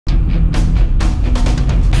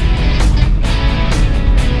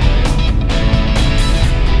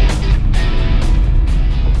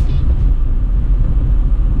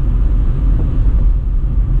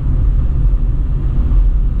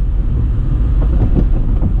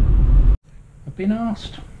been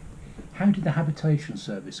asked, how did the habitation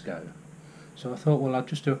service go? So I thought, well, I'll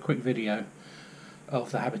just do a quick video of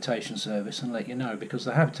the habitation service and let you know, because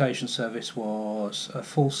the habitation service was a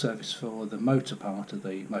full service for the motor part of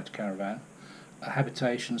the motor caravan, a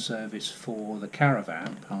habitation service for the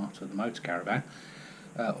caravan part of the motor caravan,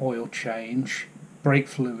 oil change, brake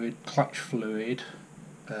fluid, clutch fluid,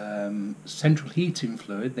 central heating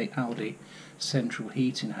fluid. The Audi central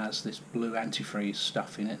heating has this blue antifreeze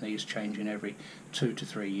stuff in it, needs changing every 2 to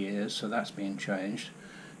 3 years, so that's being changed.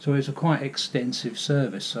 So it's a quite extensive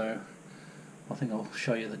service, so I think I'll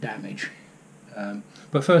show you the damage.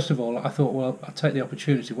 But first of all, I thought, well, I'll take the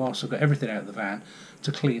opportunity whilst I've got everything out of the van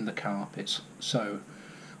to clean the carpets. So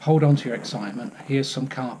hold on to your excitement. Here's some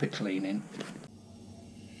carpet cleaning.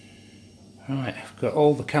 Right, I've got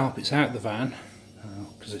all the carpets out of the van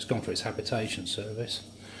because it's gone for its habitation service.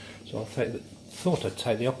 So thought I'd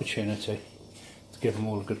take the opportunity to give them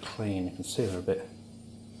all a good clean. You can see they're a bit,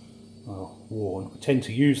 well, worn. We tend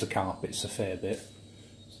to use the carpets a fair bit,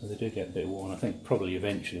 so they do get a bit worn. I think probably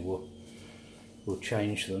eventually we'll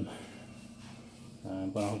change them,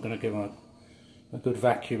 but I'm going to give them a good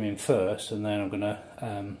vacuum in first, and then I'm going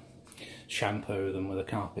to shampoo them with a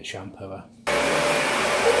carpet shampooer.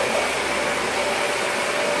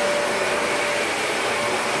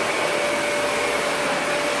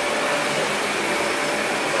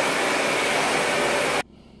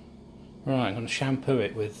 Right, I'm going to shampoo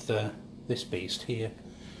it with this beast here.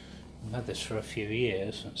 I've had this for a few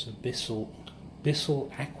years. It's a Bissell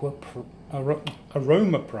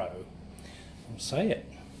Aroma Pro. I'll say it.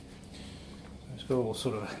 It's got all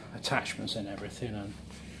sort of attachments and everything, and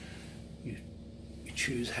you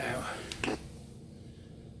choose how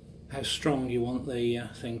strong you want the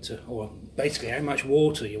thing to, or basically how much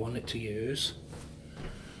water you want it to use.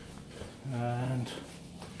 And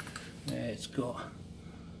there it's got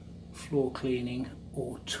floor cleaning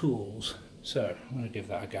or tools. So I'm going to give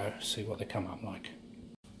that a go, see what they come up like.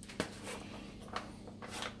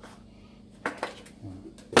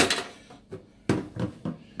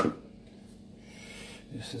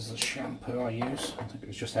 This is the shampoo I use. I think it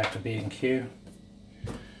was just out of B&Q.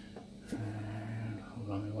 And hold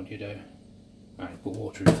on, what do you do? Alright, put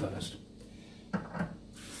water in first.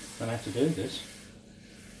 Don't have to do this.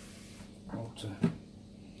 Water.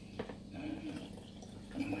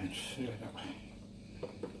 And then fill it up.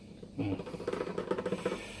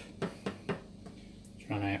 It's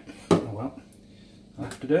run out. Oh well, I'll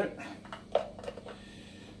have to do it.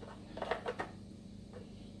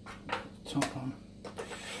 Top on.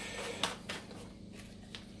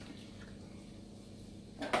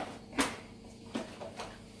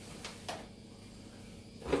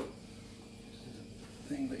 This is a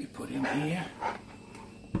thing that you put in here.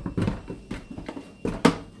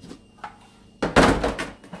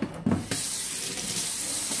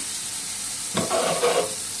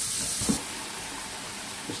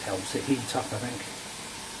 Helps it heat up, I think.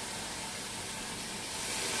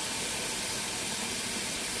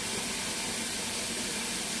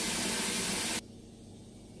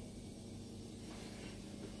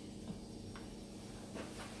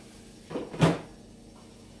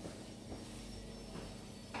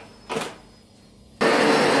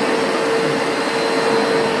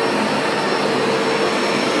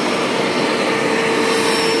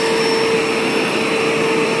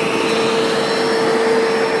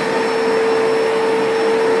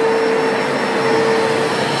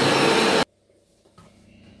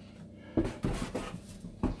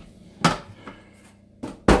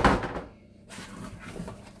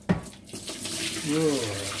 Whoa,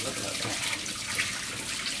 look at that.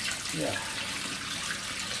 Yeah.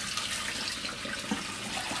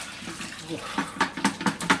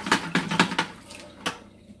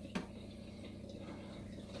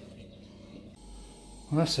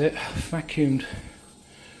 Well, that's it. Vacuumed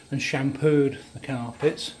and shampooed the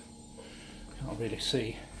carpets. Can't really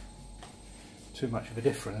see too much of a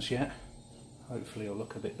difference yet. Hopefully it'll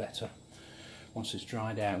look a bit better once it's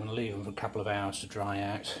dried out. I'm going to leave them for a couple of hours to dry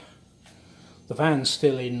out. The van's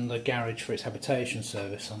still in the garage for its habitation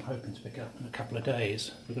service. I'm hoping to pick up in a couple of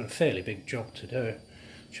days. We've got a fairly big job to do,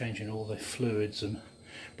 changing all the fluids and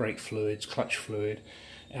brake fluids, clutch fluid,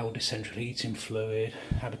 LD central heating fluid,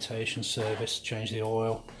 habitation service, change the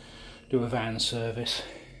oil, do a van service.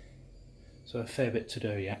 So a fair bit to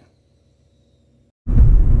do yet.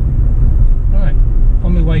 Right,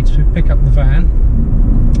 on my way to pick up the van.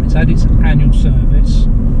 It's had its annual service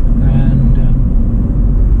and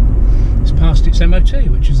it's passed its MOT,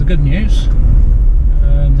 which is the good news.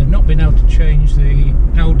 They've not been able to change the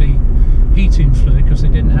LD heating fluid because they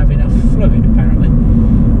didn't have enough fluid apparently,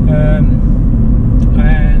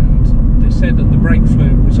 and they said that the brake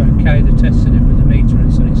fluid was okay. They tested it with the meter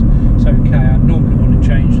and said it's okay. I'd normally want it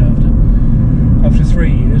changed after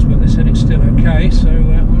 3 years, but they said it's still okay, so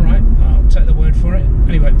alright, I'll take the word for it.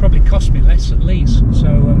 Anyway, it probably cost me less at least,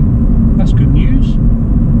 so that's good news.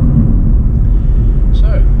 So,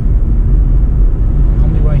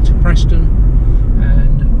 on my way to Preston,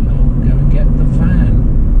 and I'll go and get the van.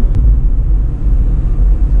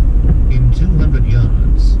 In 200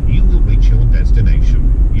 yards, you will reach your destination.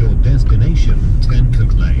 Your destination, 10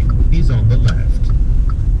 Cook Lane, is on the left.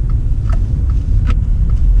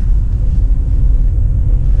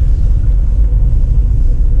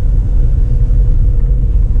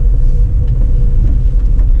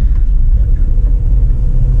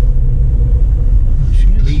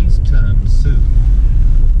 Please turn soon.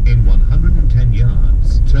 In 110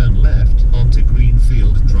 yards, turn left onto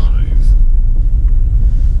Greenfield Drive.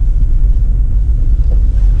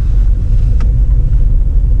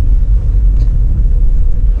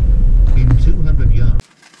 In 200 yards.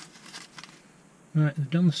 Right, they've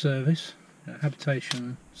done the service.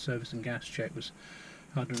 Habitation service and gas check was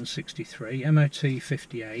 163, MOT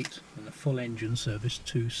 58, and the full engine service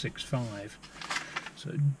 265.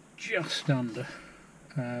 So just under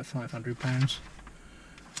 £500.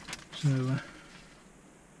 So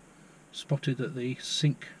spotted that the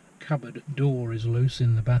sink cupboard door is loose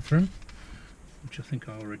in the bathroom, which I think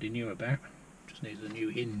I already knew about. Just needs a new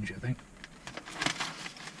hinge, I think.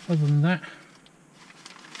 Other than that,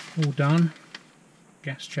 all done.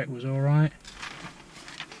 Gas check was alright.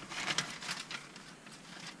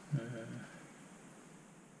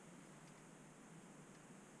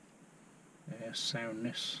 Air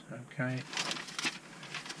soundness, okay.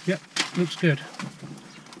 Yep, looks good.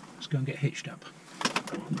 Let's go and get hitched up.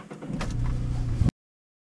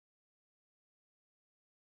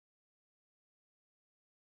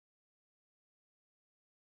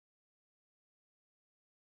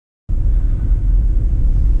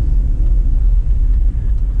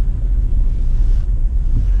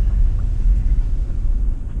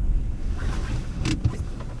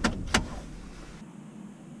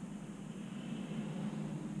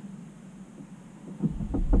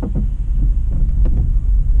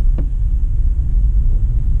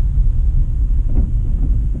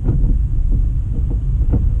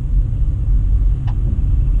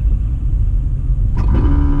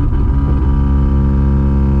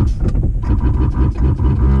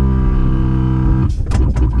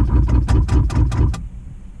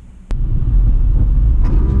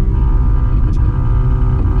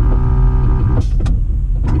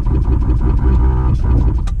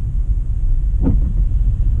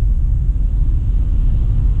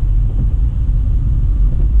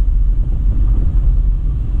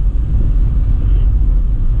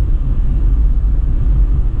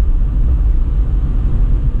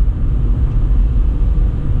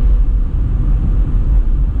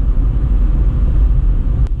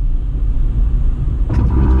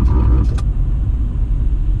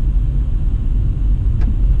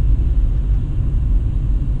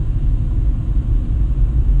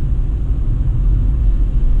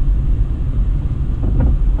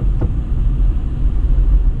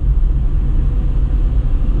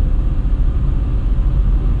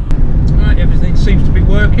 Seems to be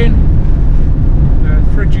working.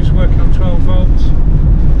 The fridge is working on 12 volts.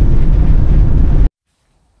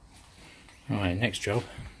 Right, next job,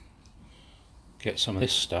 get some of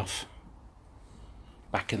this stuff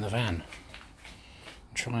back in the van.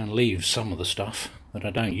 Try and leave some of the stuff that I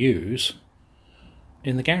don't use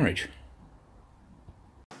in the garage.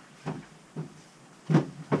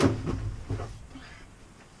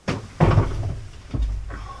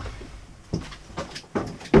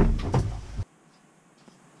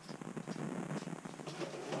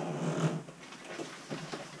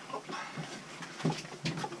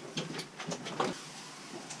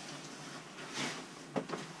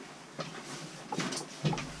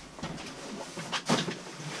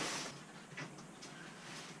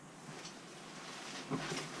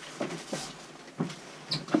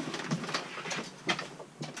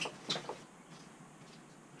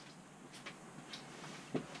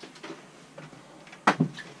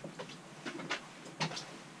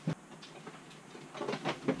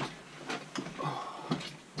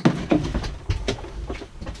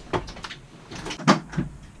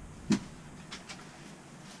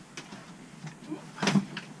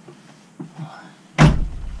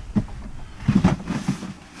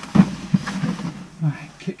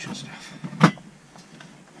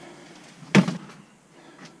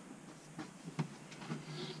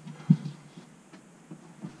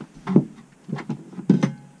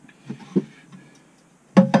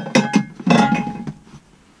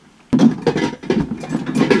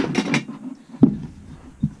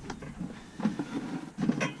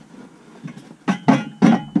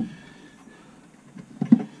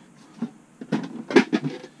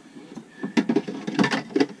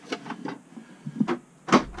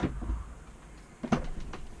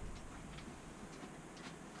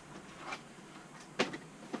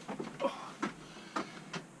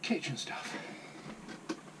 kitchen stuff.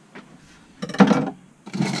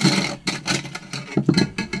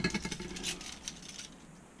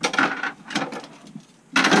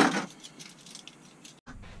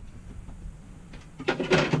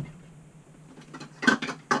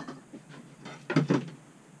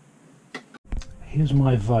 Here's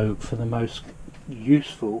my vote for the most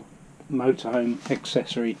useful motorhome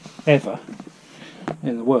accessory ever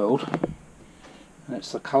in the world, and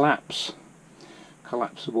it's the collapsible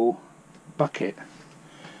bucket.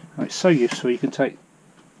 And it's so useful. You can take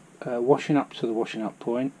washing up to the washing up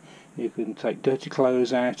point, you can take dirty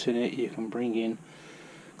clothes out in it, you can bring in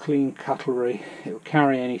clean cutlery, it will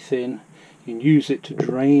carry anything. You can use it to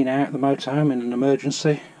drain out the motorhome in an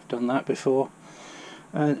emergency. I've done that before.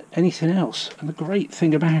 And anything else. And the great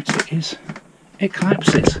thing about it is it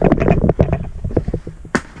collapses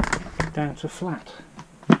down to flat.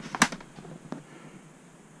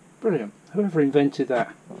 Brilliant. Whoever invented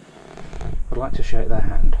that, I'd like to shake their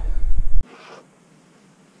hand.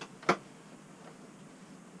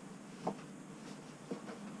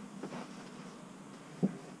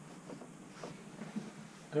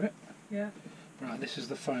 Got it? Yeah. Right, this is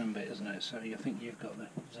the foam bit, isn't it? So I think you've got the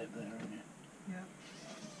zip there, haven't you? Yeah.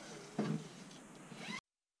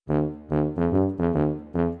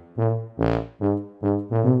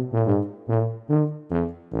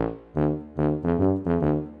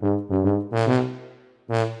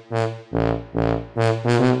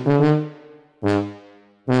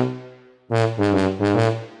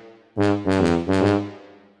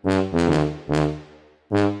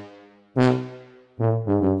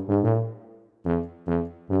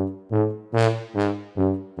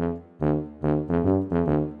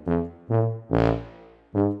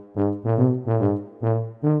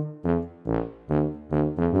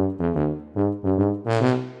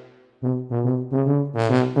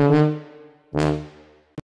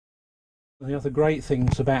 The other great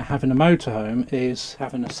things about having a motorhome is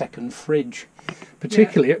having a second fridge,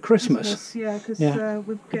 particularly at Christmas. Yeah, because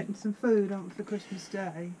we're getting some food on for Christmas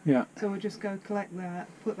Day. Yeah. So we'll just go collect that,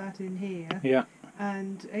 put that in here. Yeah.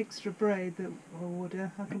 And extra bread that we'll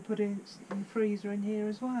order, I can put in the freezer in here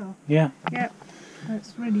as well. Yeah. Yep,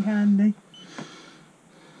 that's really handy.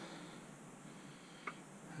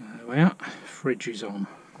 There we are. Fridge is on.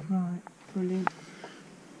 Right, brilliant.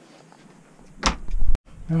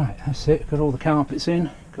 Right, that's it. Got all the carpets in,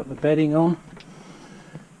 got the bedding on.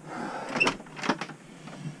 The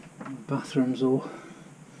bathroom's all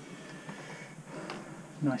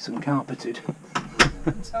nice and carpeted.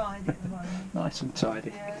 Tidy at the moment. Nice and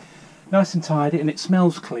tidy. Yeah. Nice and tidy, and it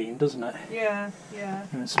smells clean, doesn't it? Yeah, yeah.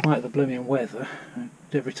 And in spite of the blooming weather,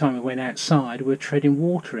 every time we went outside we were treading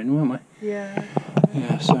water in, weren't we? Yeah.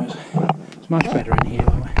 Yeah, so it's much better in here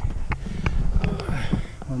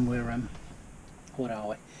when we're what are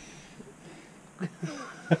we?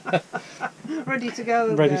 Ready to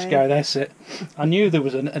go. Ready to go, that's it. I knew there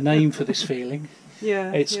was a name for this feeling.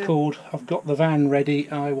 Yeah. It's yeah. called I've got the van ready,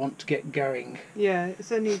 I want to get going. Yeah,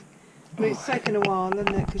 it's only. I mean, it's taken a while, hasn't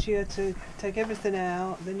it? Because you had to take everything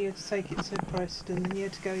out, then you had to take it to Preston, then you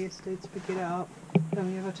had to go yesterday to pick it up,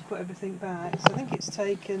 then you had to put everything back. So I think it's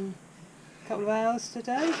taken a couple of hours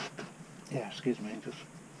today. Yeah, excuse me, just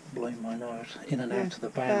blowing my nose in and Yeah, out of the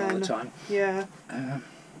van all the time. Yeah.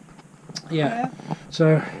 Yeah.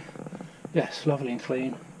 So, yes, lovely and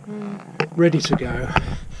clean, Mm. ready to go.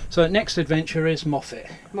 So next adventure is Moffat.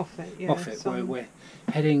 Moffat, yeah. Moffat, we're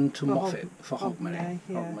heading to for Moffat for Hogmanay. Hogmanay,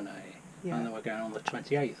 yeah. Hogmanay. Yeah. And then we're going on the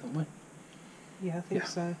 28th, aren't we? Yeah, I think Yeah.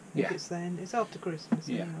 so. I think Yeah. it's then. It's after Christmas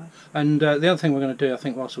Yeah. anyway. And the other thing we're going to do, I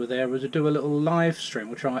think, whilst we're there, was to do a little live stream.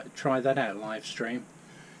 We'll try that out, live stream.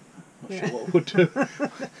 Not Yeah. sure what we'll do.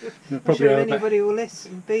 We'll I'm sure have anybody will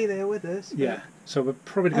listen, be there with us. but- yeah, so we're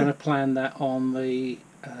probably going to plan that on the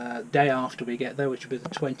day after we get there, which will be the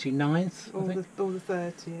 29th, I Or think, the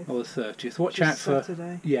 30th. or the 30th. Watch which out is for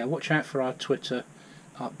Saturday. watch out for our Twitter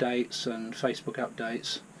updates and Facebook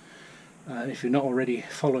updates. If you're not already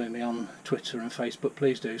following me on Twitter and Facebook,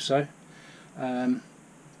 please do so.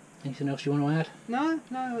 Anything else you want to add? No,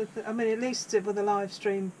 I mean, at least with the live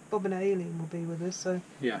stream, Bob and Aileen will be with us, so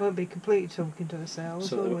Yeah. we won't be completely talking to ourselves,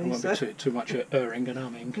 So will there we? won't be too much erring and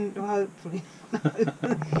umming. Well, hopefully.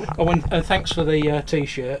 Oh, and thanks for the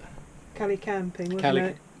T-shirt, Cali Camping, wasn't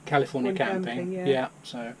it? California One camping. camping, yeah.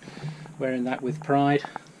 So wearing that with pride.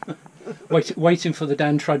 waiting for the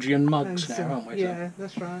Dan Trudgian mugs And now, so- aren't we? Yeah,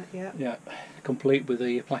 that's right, yeah. Yeah, complete with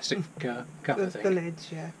the plastic cover The thing. lids,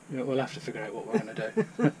 yeah. Yeah, we'll have to figure out what we're going to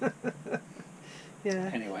do. Yeah.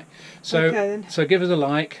 Anyway, so Okay, then. so give us a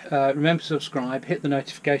like. Remember to subscribe. Hit the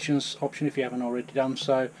notifications option if you haven't already done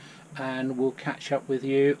so, and we'll catch up with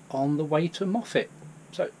you on the way to Moffat.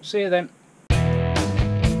 So see you then.